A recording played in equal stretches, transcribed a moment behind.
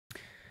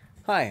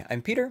Hi,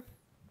 I'm Peter,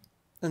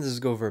 and this is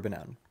Go Verb a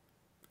Noun.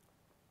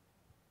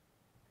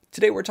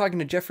 Today we're talking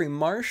to Jeffrey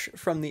Marsh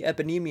from the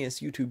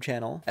Eponymous YouTube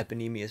channel,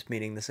 Eponymous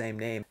meaning the same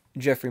name,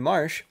 Jeffrey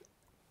Marsh,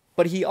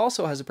 but he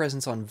also has a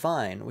presence on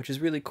Vine, which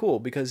is really cool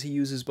because he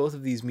uses both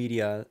of these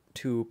media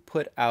to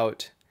put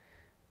out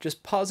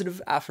just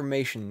positive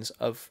affirmations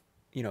of,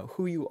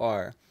 who you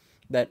are,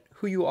 that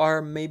who you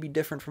are may be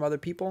different from other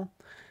people,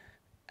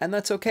 and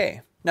that's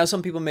okay. Now,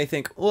 some people may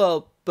think,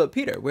 well, but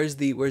Peter, where's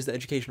the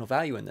educational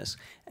value in this?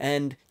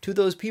 And to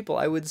those people,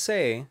 I would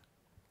say,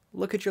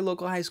 look at your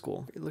local high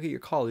school, look at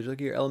your college, look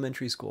at your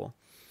elementary school.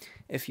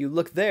 If you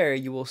look there,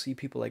 you will see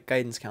people like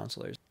guidance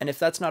counselors. And if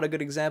that's not a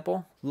good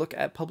example, look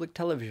at public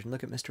television,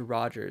 look at Mr.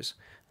 Rogers.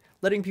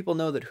 Letting people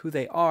know that who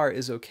they are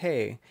is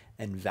okay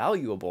and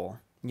valuable,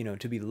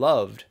 to be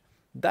loved,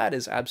 that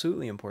is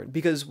absolutely important.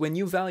 Because when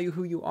you value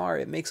who you are,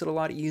 it makes it a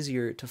lot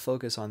easier to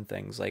focus on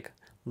things like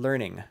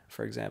learning,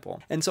 for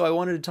example. And so I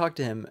wanted to talk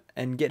to him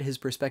and get his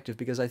perspective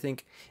because I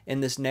think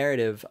in this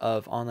narrative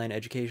of online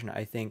education,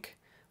 I think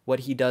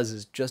what he does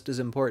is just as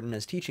important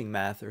as teaching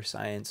math or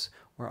science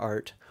or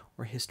art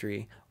or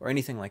history or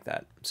anything like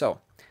that. So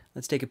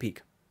let's take a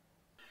peek.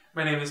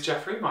 My name is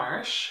Jeffrey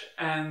Marsh,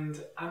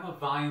 and I'm a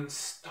Vine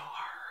star,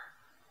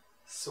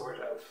 sort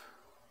of.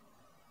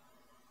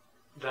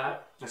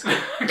 That's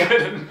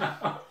good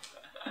enough.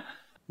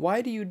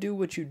 Why do you do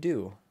what you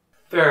do?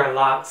 There are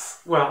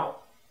lots. Well,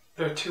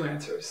 there are two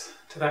answers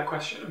to that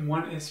question.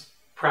 One is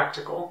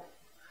practical,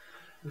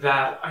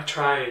 that I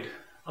tried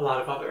a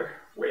lot of other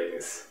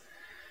ways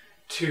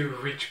to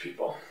reach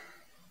people.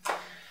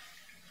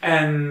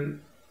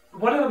 And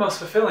one of the most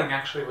fulfilling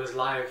actually was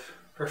live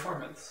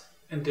performance,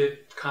 and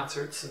did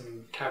concerts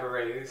and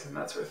cabarets and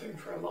that sort of thing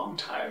for a long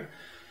time.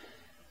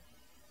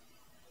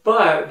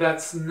 But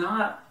that's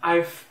not,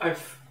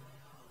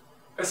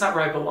 that's not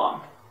where I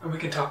belong, and we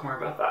can talk more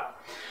about that.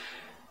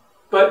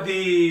 But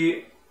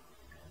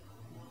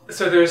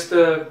so there's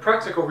the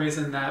practical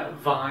reason that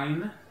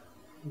Vine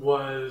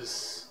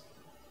was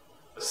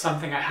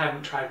something I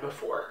hadn't tried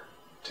before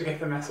to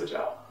get the message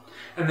out.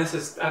 And this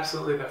is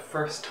absolutely the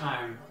first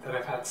time that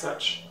I've had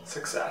such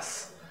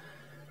success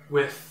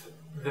with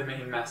the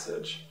main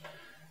message.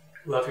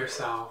 Love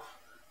yourself,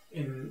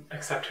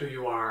 accept who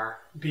you are,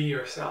 be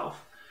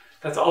yourself.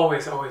 That's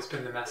always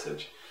been the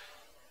message.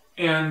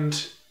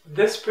 And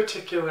this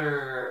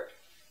particular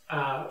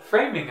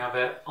framing of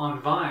it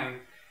on Vine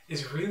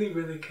is really,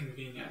 really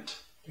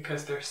convenient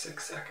because they're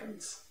 6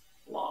 seconds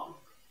long.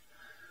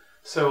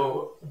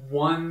 So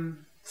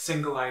one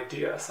single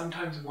idea,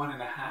 sometimes 1.5,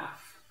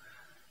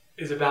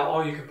 is about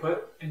all you can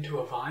put into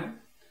a Vine.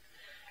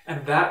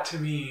 And that to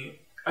me,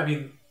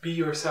 be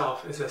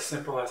yourself is as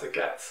simple as it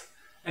gets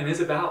and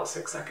is about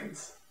 6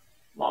 seconds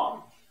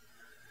long.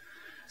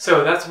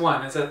 So that's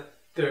one, is that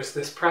there's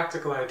this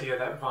practical idea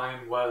that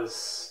Vine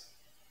was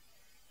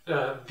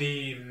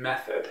the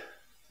method,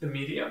 the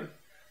medium,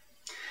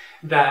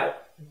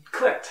 that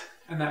clicked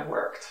and that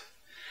worked.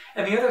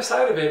 And the other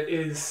side of it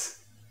is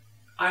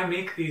I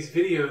make these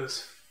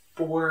videos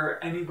for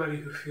anybody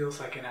who feels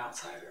like an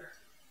outsider.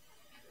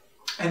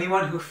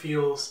 Anyone who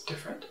feels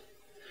different.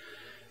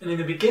 And in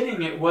the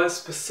beginning it was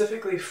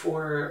specifically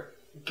for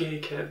gay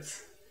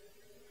kids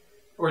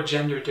or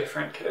gender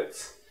different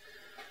kids.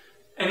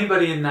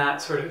 Anybody in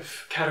that sort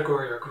of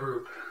category or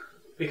group,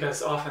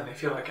 because often they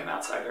feel like an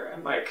outsider.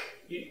 And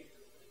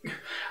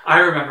I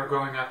remember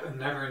growing up and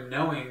never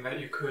knowing that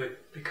you could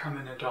become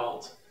an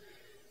adult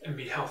and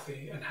be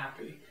healthy and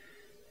happy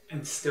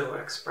and still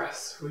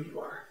express who you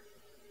are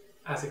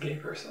as a gay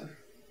person.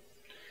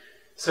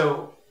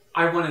 So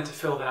I wanted to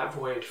fill that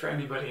void for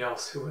anybody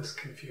else who was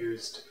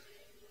confused.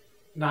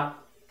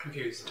 Not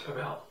confused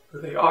about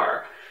who they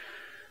are,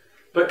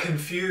 but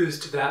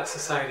confused that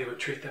society would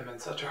treat them in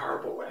such a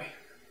horrible way.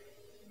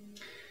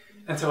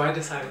 And so I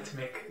decided to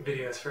make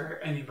videos for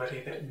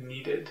anybody that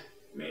needed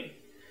me.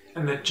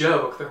 And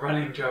the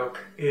running joke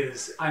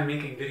is I'm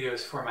making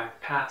videos for my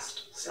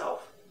past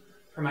self,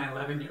 for my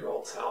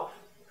 11-year-old self.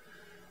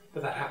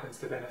 But that happens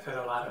to benefit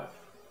a lot of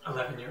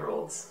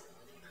 11-year-olds,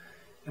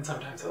 and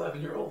sometimes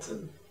 11-year-olds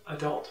in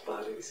adult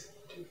bodies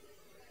too.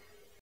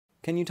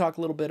 Can you talk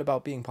a little bit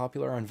about being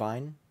popular on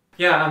Vine?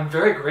 Yeah, I'm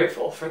very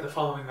grateful for the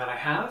following that I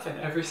have, and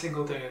every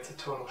single day it's a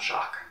total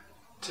shock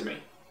to me.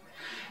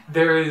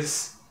 There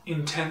is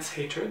intense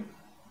hatred.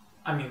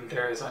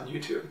 There is on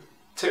YouTube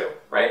too,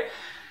 right?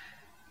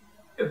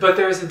 But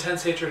there is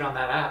intense hatred on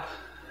that app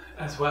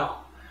as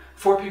well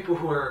for people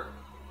who are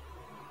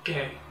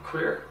gay,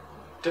 queer,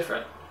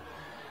 different.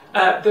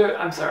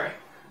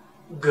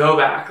 Go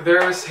back.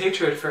 There is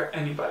hatred for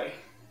anybody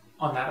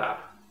on that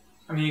app.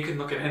 You can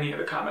look at any of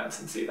the comments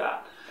and see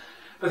that.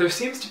 But there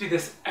seems to be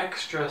this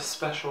extra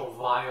special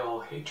vile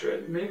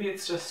hatred. Maybe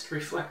it's just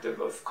reflective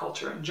of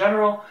culture in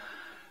general,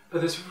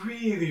 but this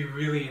really,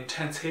 really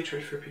intense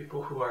hatred for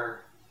people who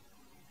are,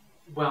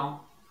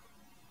 well,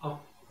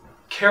 I'll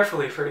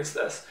carefully phrase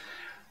this,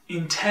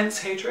 intense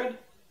hatred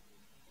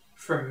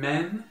for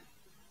men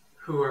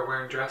who are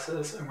wearing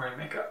dresses and wearing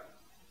makeup.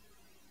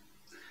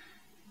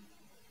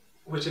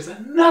 Which is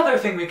another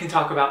thing we can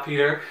talk about,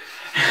 Peter.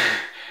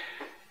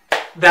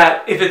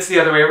 that if it's the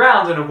other way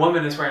around and a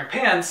woman is wearing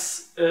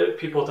pants,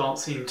 people don't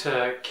seem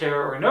to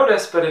care or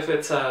notice, but if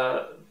it's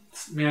a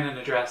man in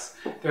a dress,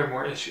 there are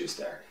more issues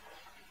there.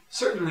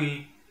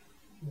 Certainly,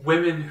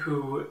 women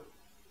who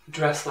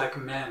dress like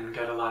men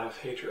get a lot of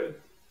hatred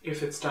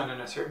if it's done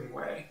in a certain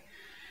way.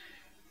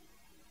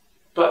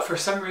 But for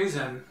some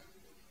reason,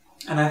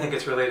 and I think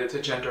it's related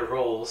to gender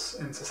roles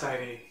in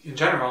society in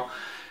general,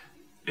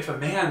 if a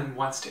man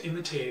wants to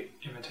imitate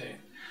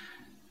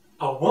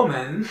a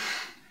woman,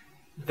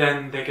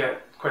 then they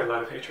get quite a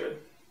lot of hatred.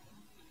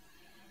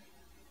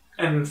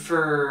 And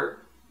for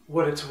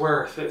what it's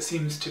worth, it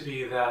seems to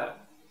be that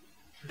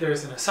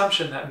there's an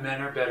assumption that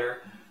men are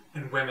better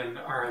and women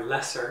are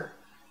lesser.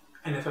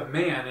 And if a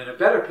man in a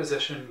better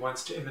position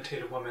wants to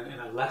imitate a woman in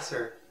a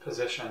lesser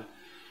position,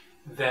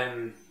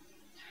 then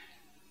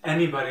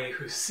anybody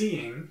who's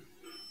seeing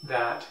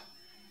that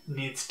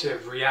needs to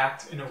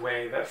react in a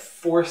way that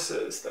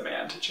forces the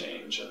man to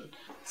change. And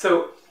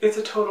so it's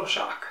a total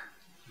shock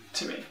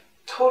to me.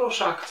 Total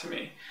shock to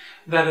me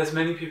that as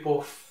many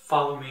people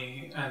follow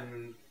me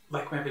and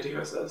like my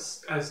videos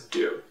as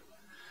do.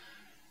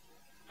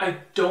 I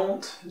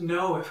don't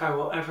know if I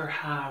will ever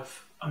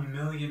have 1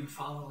 million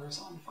followers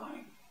on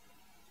Vine.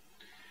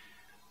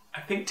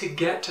 I think to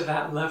get to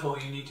that level,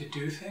 you need to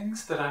do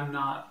things that I'm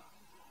not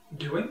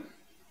doing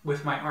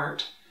with my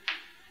art.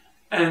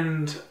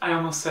 And I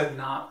almost said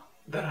not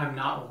that I'm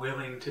not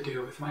willing to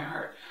do with my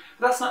art.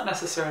 But that's not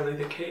necessarily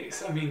the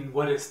case. I mean,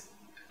 what is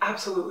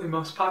absolutely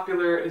most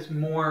popular is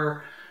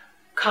more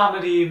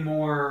comedy,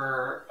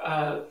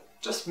 more,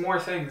 just more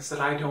things that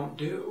I don't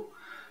do.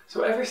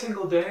 So every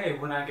single day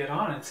when I get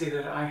on and see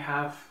that I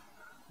have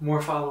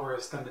more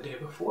followers than the day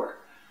before,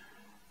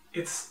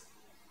 it's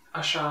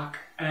a shock,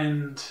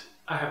 and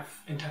I have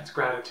intense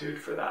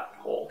gratitude for that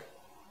whole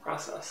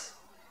process.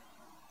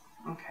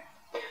 Okay.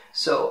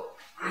 So,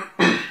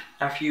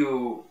 after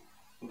you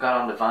got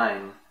onto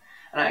Vine,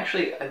 and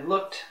I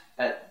looked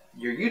at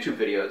your YouTube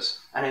videos,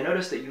 and I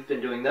noticed that you've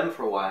been doing them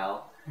for a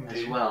while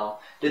as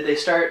well. Did they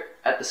start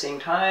at the same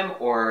time,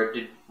 or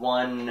did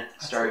one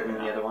start and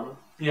the other one?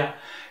 Yeah.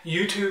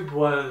 YouTube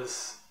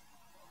was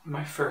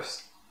my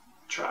first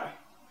try.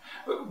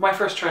 My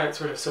first try at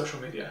sort of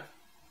social media.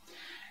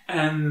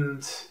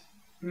 And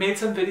made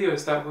some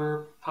videos that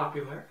were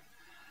popular,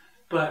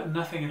 but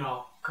nothing at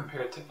all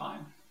compared to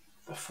Vine.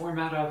 The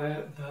format of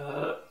it,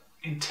 the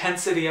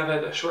intensity of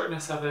it, the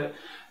shortness of it,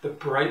 the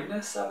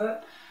brightness of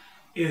it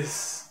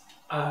is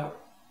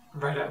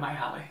right up my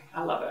alley.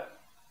 I love it.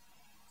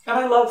 And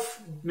I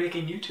love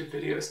making YouTube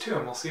videos too,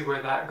 and we'll see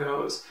where that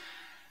goes.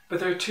 But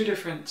they're two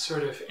different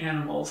sort of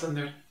animals,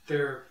 and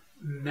they're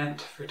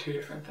meant for two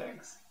different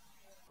things.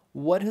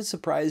 What has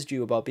surprised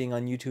you about being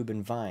on YouTube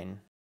and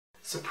Vine?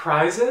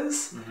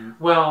 Surprises? Mm-hmm.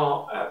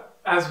 Well,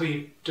 as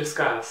we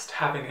discussed,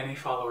 having any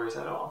followers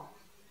at all.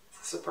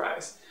 It's a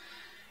surprise.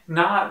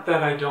 Not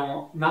that I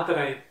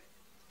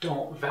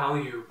don't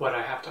value what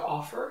I have to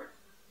offer.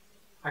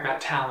 I got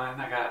talent,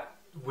 I got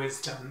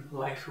wisdom,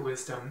 life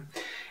wisdom,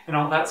 and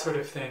all that sort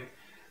of thing.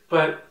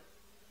 But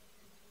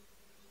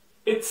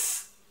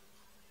it's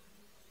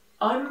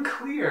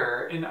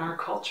unclear in our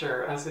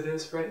culture as it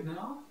is right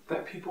now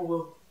that people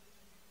will...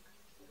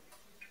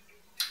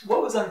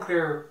 What was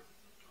unclear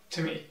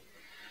to me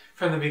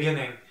from the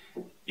beginning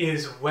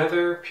is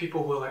whether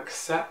people will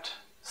accept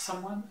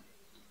someone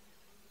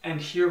and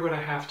hear what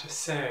I have to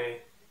say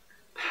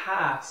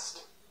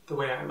past the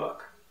way I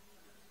look.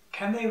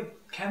 Can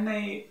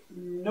they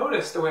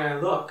notice the way I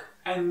look?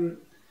 And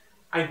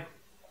I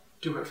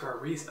do it for a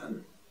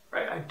reason,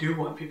 right? I do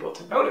want people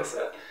to notice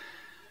it.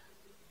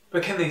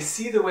 But can they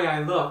see the way I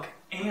look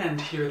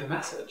and hear the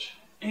message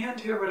and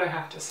hear what I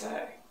have to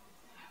say?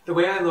 The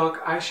way I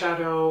look,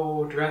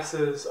 eyeshadow,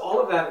 dresses,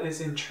 all of that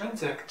is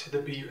intrinsic to the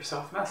Be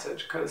Yourself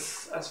message,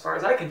 because as far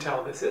as I can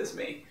tell, this is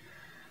me.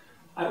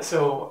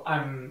 So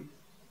I'm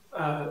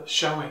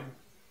showing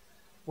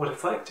what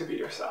it's like to be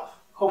yourself,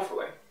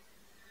 hopefully.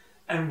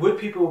 And would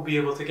people be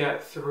able to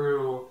get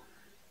through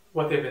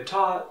what they've been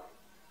taught,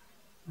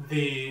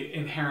 the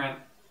inherent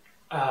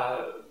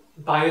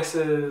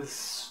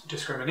biases,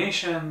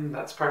 discrimination,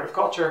 that's part of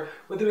culture,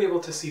 would they be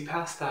able to see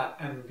past that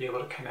and be able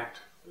to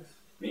connect with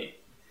me?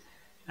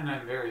 And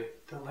I'm very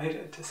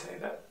delighted to say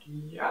that,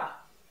 yeah,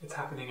 it's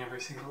happening every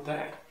single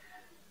day.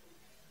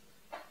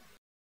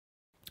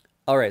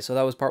 Alright, so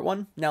that was part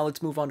 1. Now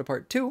let's move on to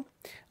part 2,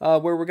 where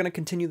we're going to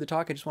continue the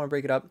talk. I just want to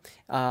break it up.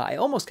 I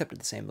almost kept it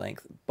the same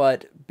length,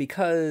 but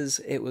because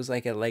it was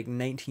at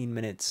 19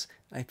 minutes,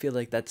 I feel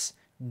like that's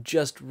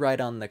just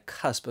right on the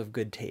cusp of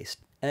good taste.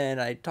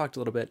 And I talked a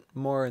little bit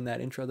more in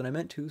that intro than I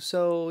meant to,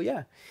 so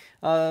yeah.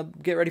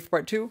 Get ready for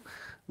part 2.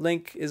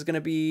 Link is going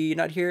to be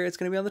not here, it's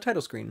going to be on the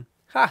title screen.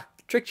 Ha!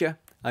 Tricked you.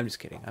 I'm just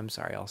kidding. I'm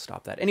sorry, I'll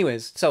stop that.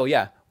 Anyways, so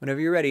yeah, whenever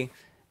you're ready,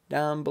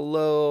 down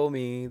below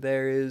me,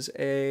 there is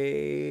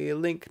a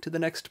link to the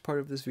next part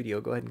of this video.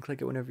 Go ahead and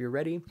click it whenever you're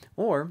ready.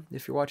 Or,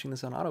 if you're watching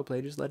this on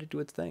autoplay, just let it do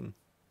its thing.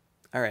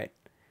 Alright,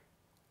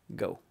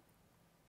 go.